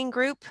cleaning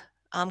group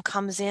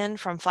comes in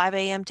from 5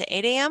 a.m. to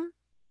 8 a.m.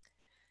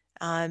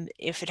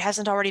 If it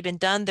hasn't already been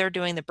done, they're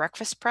doing the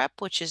breakfast prep,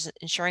 which is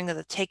ensuring that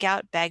the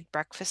takeout bagged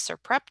breakfasts are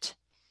prepped.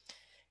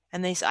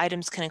 And these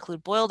items can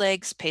include boiled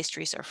eggs,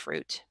 pastries, or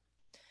fruit.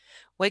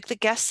 Wake the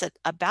guests at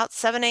about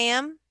 7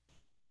 a.m.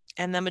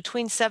 And then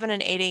between 7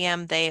 and 8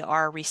 a.m., they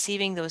are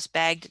receiving those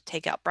bagged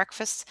takeout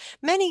breakfasts.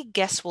 Many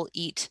guests will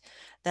eat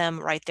them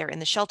right there in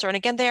the shelter. And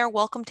again, they are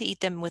welcome to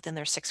eat them within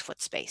their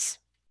 6-foot space.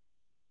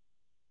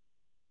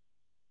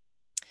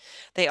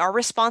 They are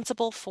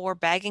responsible for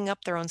bagging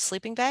up their own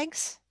sleeping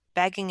bags,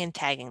 bagging and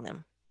tagging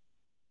them.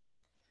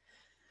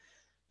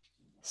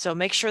 So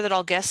make sure that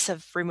all guests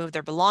have removed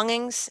their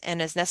belongings,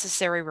 and as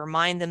necessary,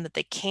 remind them that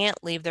they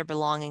can't leave their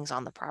belongings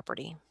on the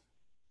property.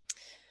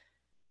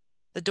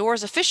 The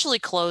doors officially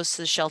close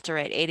to the shelter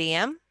at 8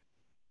 a.m.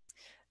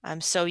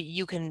 So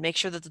you can make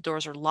sure that the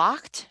doors are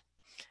locked.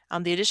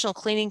 The additional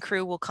cleaning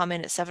crew will come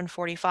in at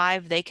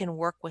 7:45. They can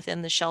work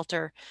within the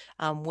shelter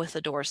with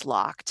the doors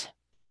locked.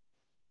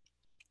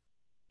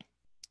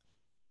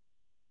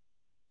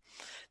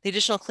 The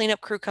additional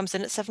cleanup crew comes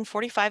in at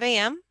 7:45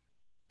 a.m.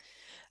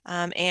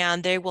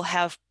 And they will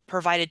have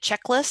provided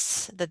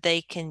checklists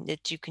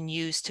that you can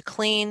use to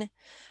clean,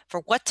 for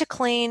what to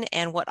clean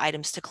and what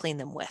items to clean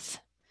them with.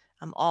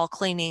 All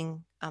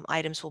cleaning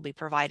items will be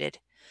provided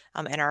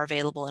and are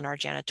available in our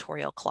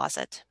janitorial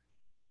closet.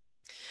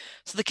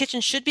 So the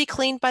kitchen should be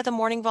cleaned by the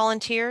morning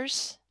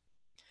volunteers.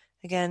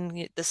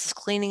 Again, this is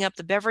cleaning up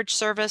the beverage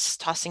service,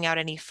 tossing out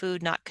any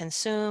food not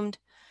consumed,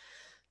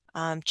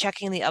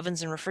 checking the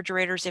ovens and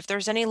refrigerators. If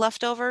there's any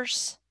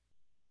leftovers,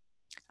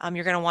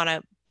 you're going to want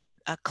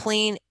to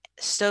clean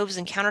stoves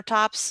and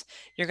countertops.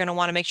 You're going to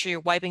want to make sure you're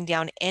wiping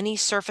down any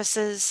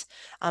surfaces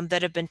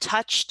that have been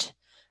touched,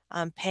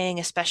 paying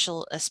a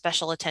special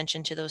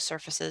attention to those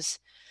surfaces.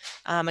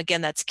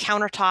 Again, that's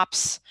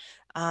countertops.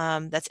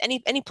 That's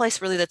any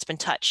place really that's been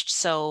touched.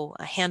 So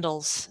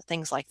handles,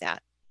 things like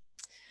that.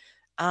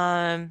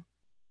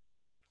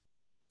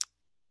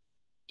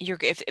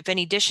 If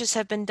any dishes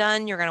have been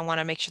done, you're going to want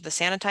to make sure the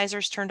sanitizer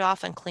is turned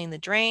off and clean the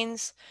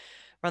drains,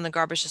 run the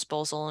garbage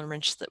disposal and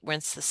rinse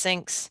the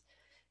sinks,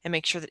 and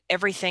make sure that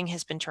everything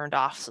has been turned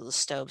off, so the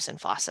stoves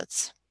and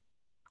faucets.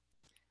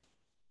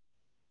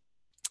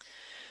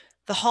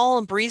 The hall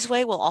and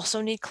breezeway will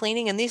also need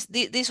cleaning, and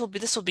this will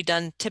be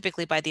done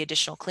typically by the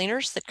additional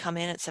cleaners that come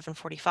in at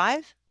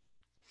 7:45.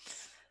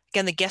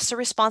 Again, the guests are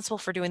responsible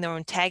for doing their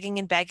own tagging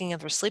and bagging of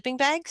their sleeping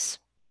bags.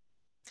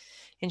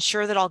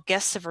 Ensure that all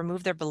guests have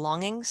removed their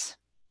belongings.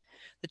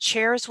 The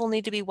chairs will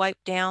need to be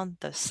wiped down.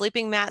 The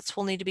sleeping mats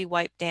will need to be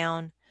wiped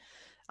down.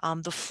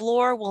 The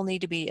floor will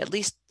need to be at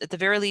the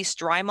very least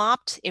dry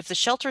mopped. If the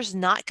shelter is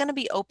not going to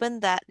be open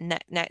that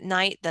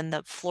night, then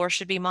the floor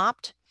should be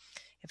mopped.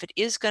 If it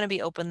is going to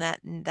be open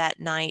that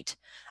night,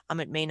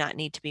 it may not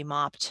need to be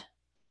mopped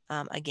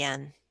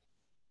again.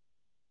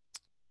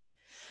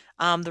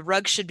 The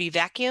rug should be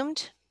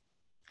vacuumed.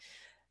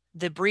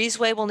 The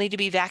breezeway will need to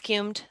be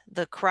vacuumed.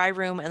 The cry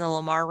room and the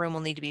Lamar room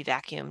will need to be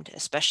vacuumed,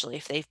 especially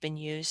if they've been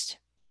used.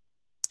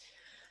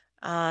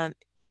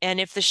 And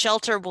if the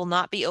shelter will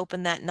not be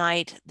open that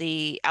night,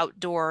 the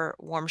outdoor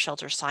warm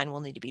shelter sign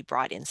will need to be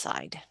brought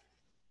inside.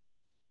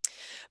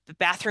 The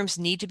bathrooms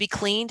need to be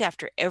cleaned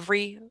after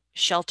every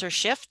shelter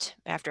shift,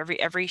 after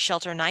every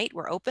shelter night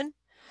we're open.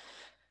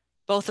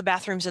 Both the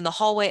bathrooms in the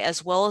hallway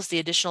as well as the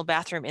additional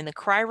bathroom in the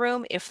cry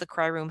room if the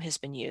cry room has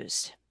been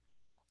used.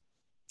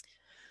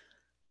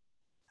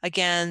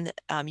 Again,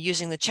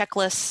 using the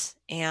checklists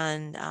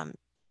and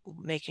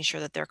making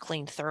sure that they're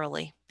cleaned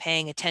thoroughly,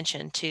 paying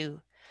attention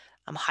to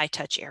high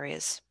touch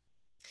areas.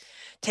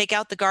 Take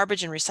out the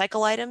garbage and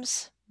recycle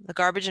items. The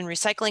garbage and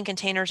recycling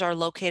containers are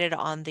located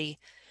on the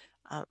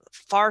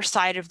far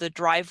side of the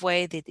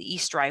driveway, the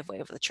east driveway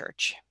of the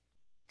church.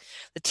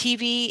 The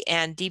TV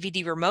and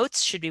DVD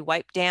remotes should be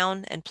wiped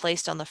down and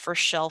placed on the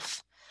first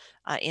shelf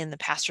in the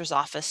pastor's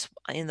office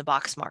in the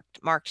box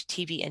marked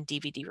TV and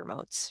DVD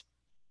remotes.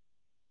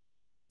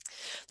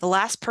 The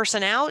last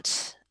person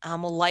out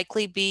will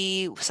likely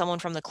be someone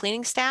from the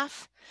cleaning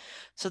staff.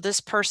 So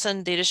this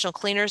person, the additional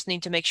cleaners,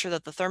 need to make sure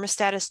that the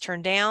thermostat is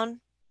turned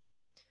down,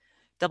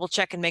 double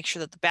check and make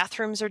sure that the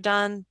bathrooms are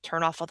done,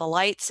 turn off all the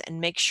lights,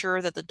 and make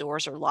sure that the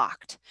doors are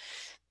locked.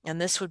 And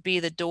this would be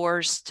the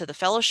doors to the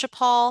fellowship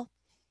hall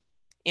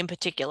in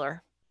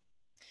particular.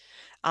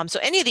 So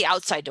any of the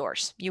outside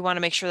doors, you want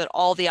to make sure that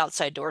all the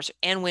outside doors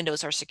and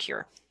windows are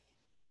secure.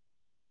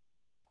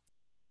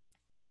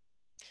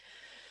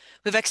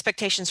 We have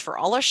expectations for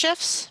all our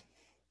shifts.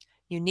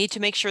 You need to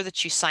make sure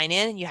that you sign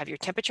in, you have your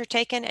temperature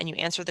taken, and you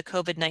answer the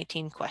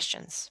COVID-19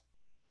 questions.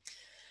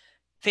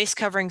 Face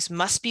coverings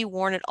must be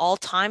worn at all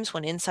times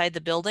when inside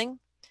the building,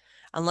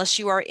 unless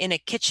you are in the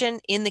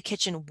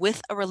kitchen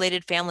with a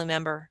related family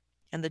member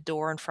and the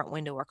door and front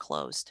window are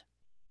closed.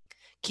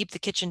 Keep the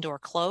kitchen door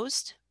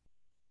closed.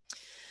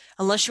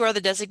 Unless you are the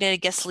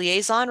designated guest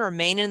liaison,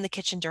 remain in the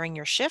kitchen during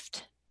your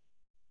shift.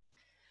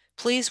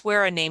 Please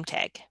wear a name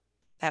tag.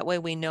 That way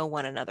we know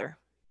one another.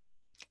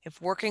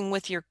 If working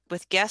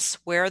with guests,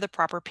 wear the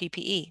proper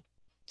PPE.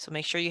 So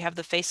make sure you have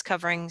the face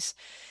coverings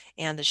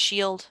and the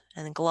shield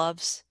and the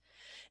gloves.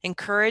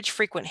 Encourage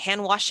frequent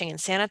hand washing and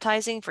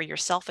sanitizing for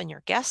yourself and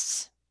your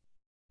guests.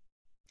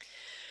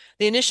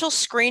 The initial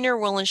screener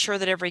will ensure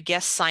that every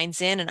guest signs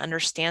in and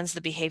understands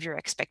the behavior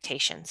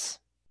expectations.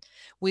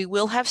 We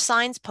will have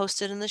signs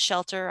posted in the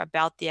shelter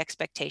about the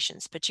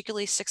expectations,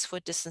 particularly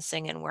 6-foot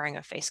distancing and wearing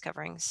of face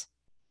coverings.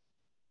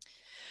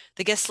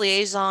 The guest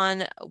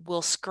liaison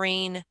will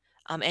screen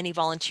any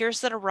volunteers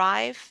that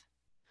arrive,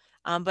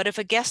 but if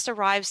a guest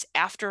arrives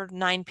after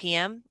 9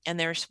 p.m. and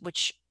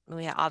which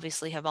we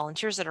obviously have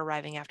volunteers that are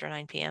arriving after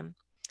 9 p.m.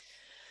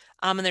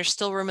 And there's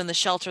still room in the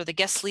shelter, the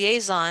guest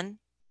liaison,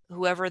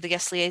 whoever the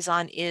guest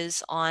liaison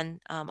is on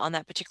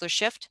that particular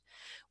shift,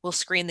 will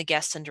screen the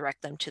guests and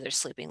direct them to their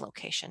sleeping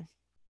location.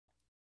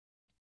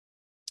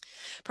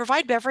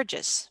 Provide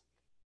beverages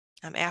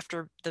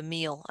after the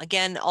meal.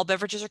 Again, all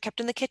beverages are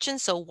kept in the kitchen,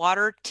 so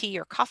water, tea,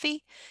 or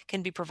coffee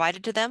can be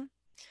provided to them,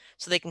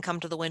 so they can come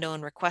to the window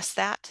and request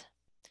that.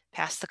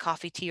 Pass the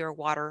coffee, tea, or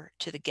water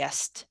to the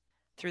guest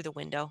through the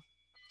window.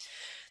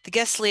 The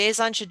guest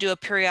liaison should do a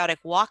periodic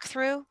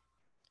walkthrough,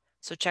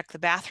 so check the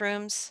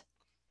bathrooms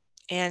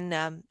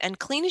and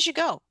clean as you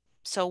go.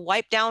 So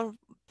wipe down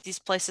these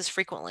places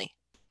frequently.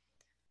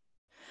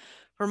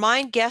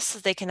 Remind guests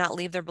that they cannot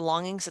leave their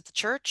belongings at the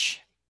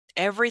church.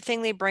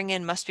 Everything they bring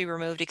in must be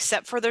removed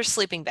except for their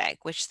sleeping bag,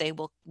 which they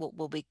will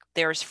be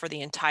theirs for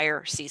the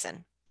entire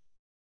season.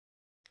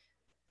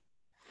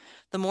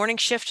 The morning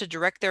shift to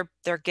direct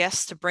their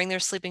guests to bring their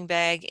sleeping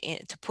bag,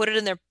 to put it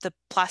in the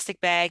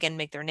plastic bag and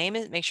make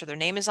sure their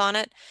name is on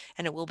it,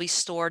 and it will be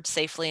stored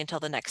safely until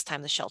the next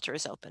time the shelter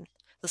is open.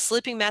 The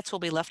sleeping mats will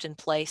be left in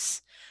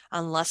place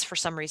unless for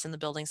some reason the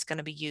building's going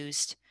to be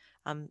used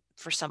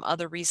for some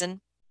other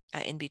reason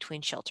in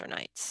between shelter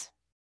nights.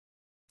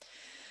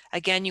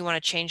 Again, you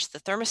want to change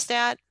the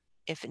thermostat.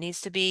 If it needs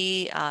to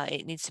be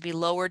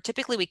lowered.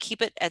 Typically, we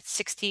keep it at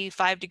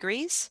 65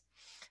 degrees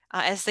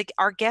as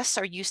our guests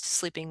are used to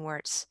sleeping where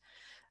it's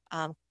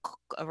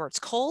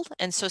cold,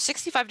 and so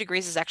 65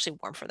 degrees is actually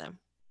warm for them.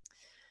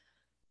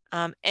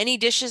 Any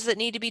dishes that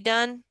need to be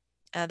done,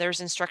 there's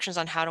instructions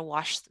on how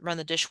to run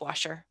the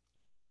dishwasher,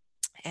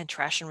 and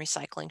trash and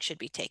recycling should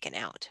be taken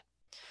out.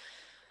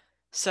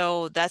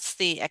 So that's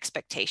the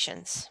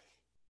expectations.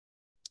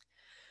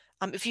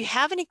 If you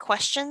have any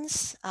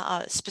questions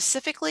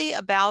specifically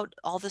about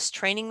all this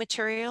training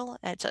material,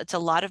 it's a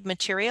lot of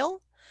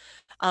material,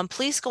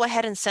 please go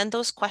ahead and send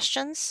those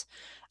questions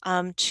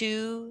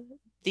to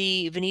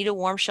the Veneta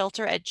Warm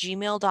Shelter at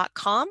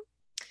gmail.com,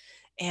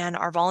 and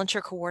our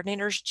volunteer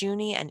coordinators,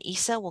 Junie and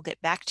Isa, will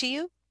get back to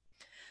you.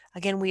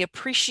 Again, we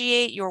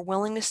appreciate your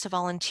willingness to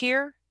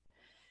volunteer,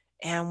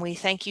 and we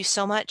thank you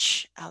so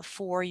much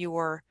for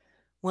your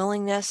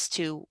willingness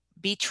to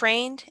be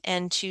trained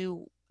and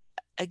to,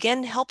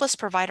 again, help us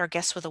provide our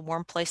guests with a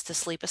warm place to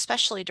sleep,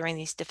 especially during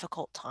these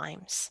difficult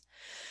times.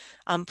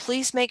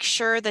 Please make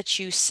sure that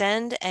you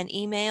send an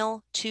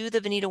email to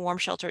the Veneta Warm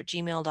Shelter at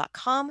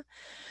gmail.com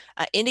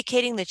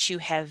indicating that you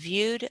have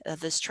viewed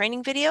this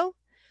training video,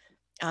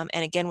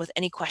 and again, with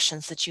any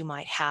questions that you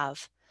might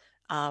have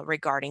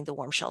regarding the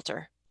warm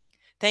shelter.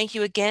 Thank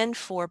you again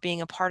for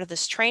being a part of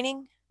this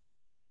training.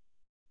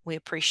 We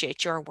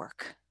appreciate your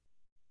work.